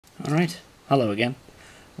Alright, hello again.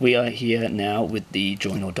 We are here now with the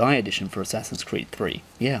Join or Die edition for Assassin's Creed 3.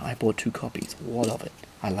 Yeah, I bought 2 copies. What of it?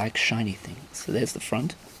 I like shiny things. So there's the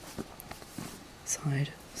front. Side,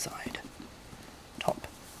 side. Top.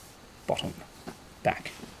 Bottom.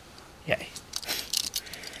 Back. Yay.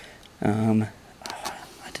 I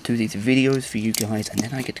had to do these videos for you guys and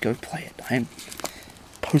then I get to go play it. I am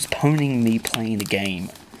postponing me playing the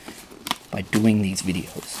game by doing these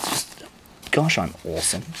videos. Just, gosh, I'm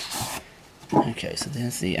awesome. Okay, so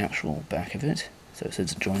there's the actual back of it. So it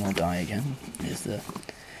says Join or Die again. There's the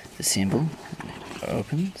symbol. It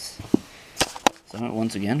opens. So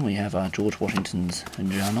once again, we have George Washington's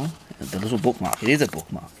journal. The little bookmark. It is a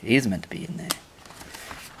bookmark. It is meant to be in there.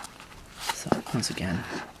 So once again,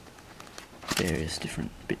 various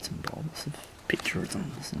different bits and bobs of pictures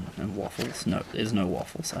and waffles. No, there's no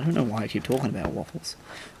waffles. I don't know why I keep talking about waffles.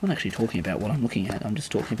 I'm not actually talking about what I'm looking at. I'm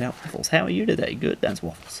just talking about waffles. How are you today? Good. That's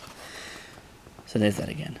waffles. So there's that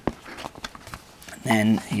again. And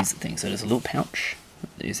then here's the thing. So there's a little pouch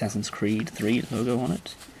with the Assassin's Creed 3 logo on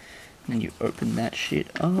it. And then you open that shit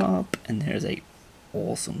up, and there's a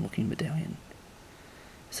awesome looking medallion.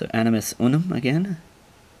 So Animus Unum again.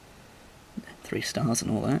 3 stars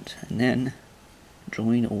and all that. And then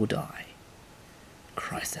Join or Die.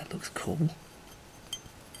 Christ, that looks cool.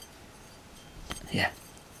 Yeah,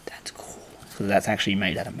 that's cool. So that's actually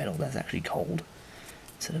made out of metal. That's actually cold,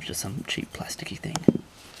 instead of just some cheap plasticky thing.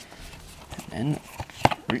 And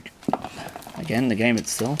then, again, the game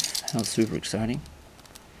itself, how super exciting.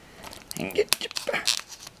 And get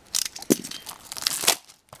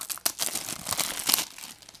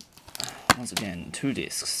once again, 2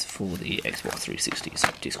 discs for the Xbox 360. So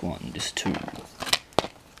disc 1, disc 2.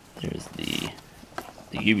 There's the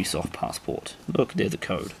Ubisoft passport. Look, there's a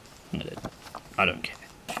code. I don't care.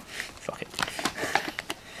 Fuck it.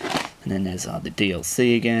 And then there's the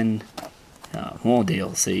DLC again. More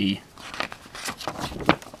DLC.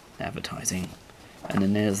 Advertising. And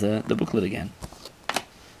then there's the booklet again.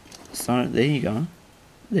 So there you go.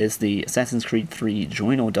 There's the Assassin's Creed 3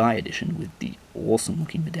 Join or Die edition with the awesome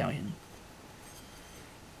looking medallion.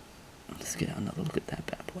 Let's get another look at that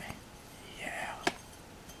bad boy. Yeah.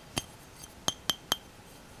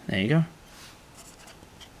 There you go.